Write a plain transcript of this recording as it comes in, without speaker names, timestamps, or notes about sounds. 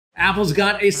Apple's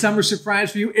got a summer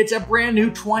surprise for you. It's a brand new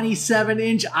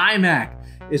 27-inch iMac.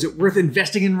 Is it worth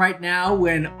investing in right now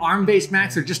when ARM-based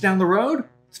Macs are just down the road?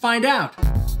 Let's find out.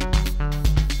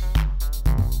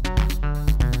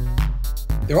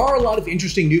 There are a lot of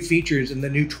interesting new features in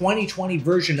the new 2020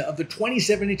 version of the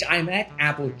 27-inch iMac.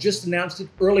 Apple just announced it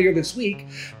earlier this week,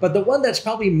 but the one that's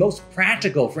probably most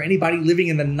practical for anybody living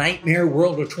in the nightmare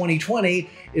world of 2020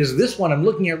 is this one I'm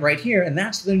looking at right here, and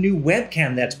that's the new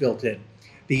webcam that's built in.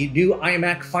 The new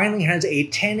iMac finally has a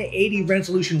 1080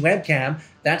 resolution webcam.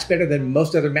 That's better than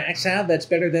most other Macs have. That's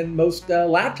better than most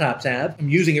laptops have. I'm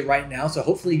using it right now, so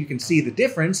hopefully you can see the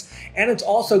difference. And it's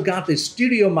also got the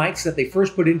studio mics that they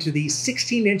first put into the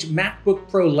 16-inch MacBook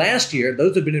Pro last year.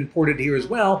 Those have been imported here as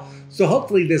well. So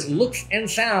hopefully this looks and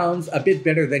sounds a bit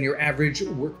better than your average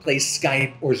workplace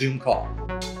Skype or Zoom call.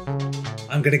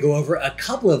 I'm going to go over a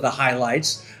couple of the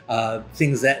highlights,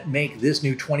 things that make this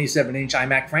new 27-inch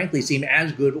iMac frankly seem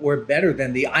as good or better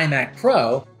than the iMac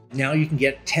Pro. Now you can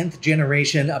get 10th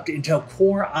generation up to Intel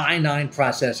Core i9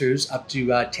 processors, up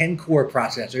to 10 core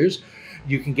processors.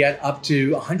 You can get up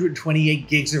to 128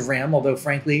 gigs of RAM, although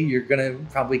frankly, you're gonna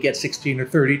probably get 16 or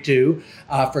 32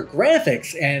 for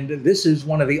graphics. And this is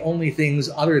one of the only things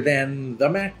other than the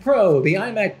Mac Pro, the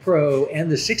iMac Pro, and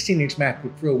the 16-inch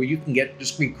MacBook Pro where you can get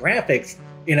discrete graphics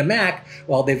in a Mac.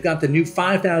 Well, they've got the new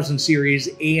 5000 series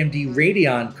AMD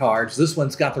Radeon cards. This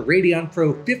one's got the Radeon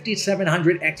Pro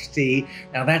 5700 XT.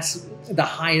 Now that's the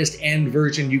highest end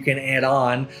version you can add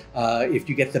on. If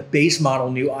you get the base model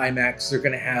new iMacs, they're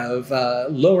going to have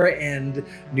lower end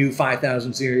new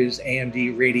 5000 series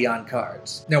AMD Radeon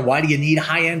cards. Now, why do you need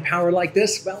high end power like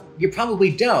this? Well, you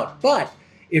probably don't, but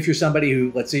if you're somebody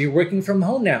who, let's say you're working from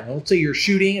home now, let's say you're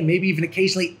shooting and maybe even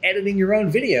occasionally editing your own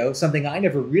video, something I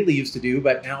never really used to do,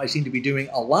 but now I seem to be doing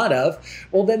a lot of,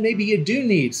 well, then maybe you do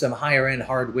need some higher end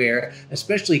hardware,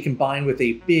 especially combined with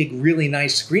a big, really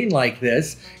nice screen like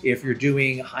this. If you're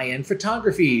doing high end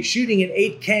photography, shooting in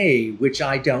 8K, which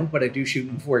I don't, but I do shoot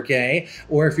in 4K,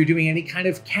 or if you're doing any kind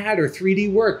of CAD or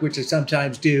 3D work, which I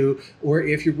sometimes do, or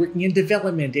if you're working in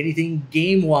development, anything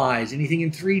game-wise, anything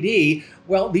in 3D,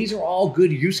 well, these are all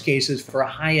good use cases for a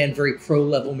high-end, very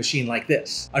pro-level machine like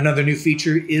this. Another new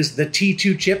feature is the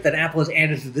T2 chip that Apple has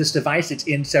added to this device. It's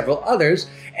in several others,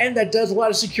 and that does a lot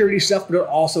of security stuff, but it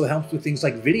also helps with things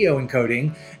like video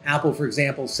encoding. Apple, for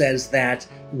example, says that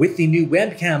with the new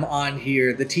webcam on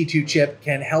here, the T2 chip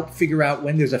can help figure out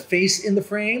when there's a face in the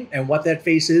frame and what that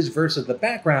face is versus the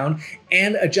background,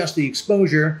 and adjust the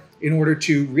exposure in order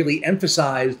to really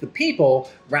emphasize the people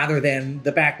rather than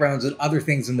the backgrounds and other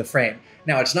things in the frame.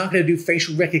 Now, it's not going to do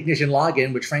facial recognition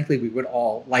login, which frankly we would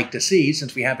all like to see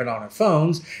since we have it on our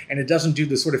phones, and it doesn't do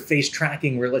the sort of face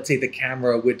tracking where, let's say, the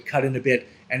camera would cut in a bit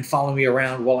and follow me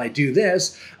around while I do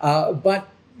this. But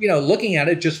you know, looking at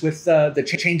it just with the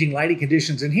changing lighting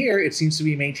conditions in here, it seems to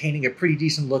be maintaining a pretty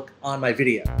decent look on my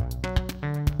video.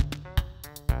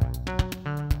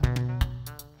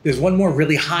 There's one more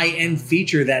really high-end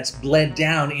feature that's bled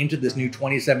down into this new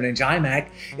 27-inch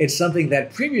iMac. It's something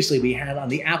that previously we had on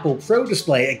the Apple Pro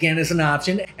display, again as an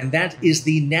option, and that is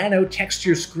the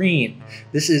nanotexture screen.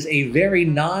 This is a very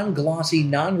non-glossy,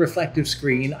 non-reflective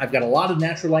screen. I've got a lot of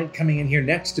natural light coming in here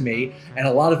next to me, and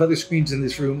a lot of other screens in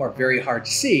this room are very hard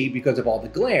to see because of all the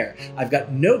glare. I've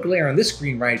got no glare on this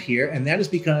screen right here, and that is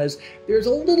because there's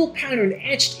a little pattern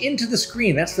etched into the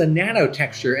screen. That's the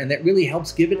nanotexture, and that really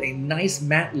helps give it a nice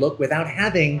matte look without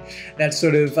having that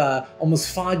sort of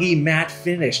almost foggy matte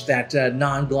finish that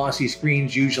non-glossy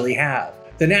screens usually have.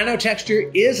 The nanotexture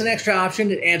is an extra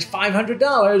option. It adds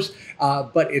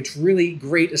 $500, but it's really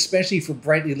great, especially for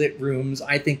brightly lit rooms.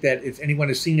 I think that if anyone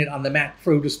has seen it on the Mac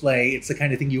Pro display, it's the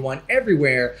kind of thing you want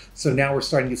everywhere. So now we're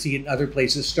starting to see it in other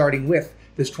places, starting with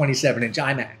this 27-inch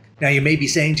iMac. Now you may be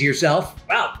saying to yourself,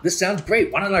 wow, this sounds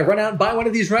great. Why don't I run out and buy one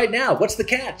of these right now? What's the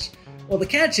catch? Well, the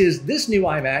catch is this new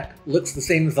iMac looks the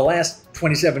same as the last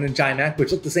 27-inch iMac,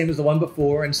 which looked the same as the one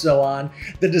before, and so on.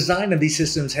 The design of these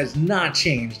systems has not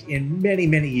changed in many,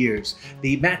 many years.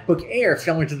 The MacBook Air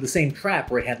fell into the same trap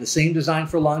where it had the same design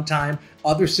for a long time.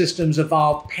 Other systems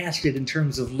evolved past it in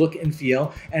terms of look and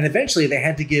feel, and eventually they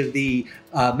had to give the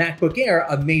MacBook Air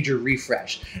a major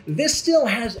refresh. This still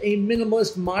has a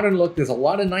minimalist, modern look. There's a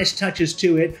lot of nice touches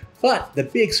to it, but the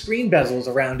big screen bezels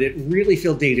around it really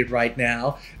feel dated right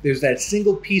now. There's that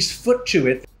single piece foot to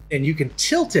it, and you can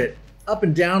tilt it up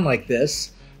and down like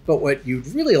this. But what you'd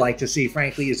really like to see,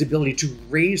 frankly, is the ability to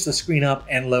raise the screen up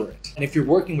and lower it. And if you're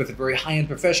working with a very high-end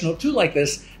professional tool like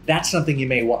this, that's something you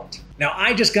may want. Now,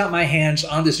 I just got my hands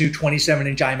on this new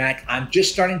 27-inch iMac. I'm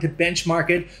just starting to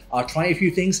benchmark it. I'll try a few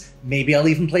things. Maybe I'll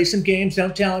even play some games,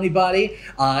 don't tell anybody.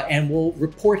 And we'll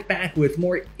report back with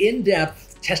more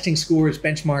in-depth testing scores,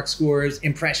 benchmark scores,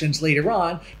 impressions later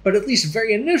on, but at least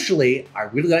very initially, I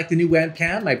really like the new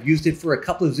webcam. I've used it for a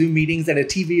couple of Zoom meetings and a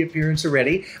TV appearance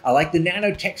already. I like the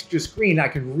nanotexture screen. I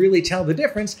can really tell the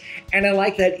difference, and I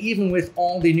like that even with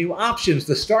all the new options,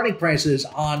 the starting prices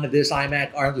on this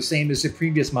iMac are the same as the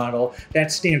previous model.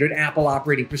 That's standard Apple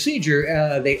operating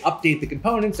procedure. They update the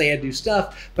components, they add new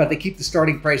stuff, but they keep the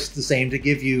starting price the same to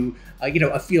give you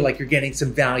a feel like you're getting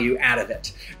some value out of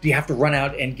it. Do you have to run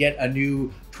out and get a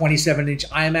new 27-inch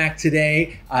iMac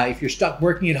today? If you're stuck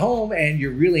working at home and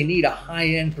you really need a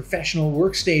high-end professional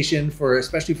workstation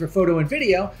especially for photo and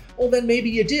video, well, then maybe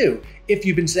you do. If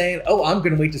you've been saying, oh, I'm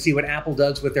going to wait to see what Apple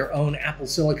does with their own Apple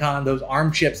Silicon, those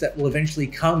ARM chips that will eventually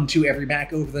come to every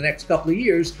Mac over the next couple of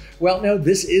years, well, no,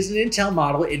 this is an Intel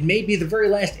model. It may be the very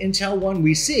last Intel one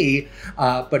we see,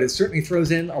 but it certainly throws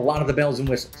in a lot of the bells and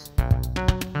whistles.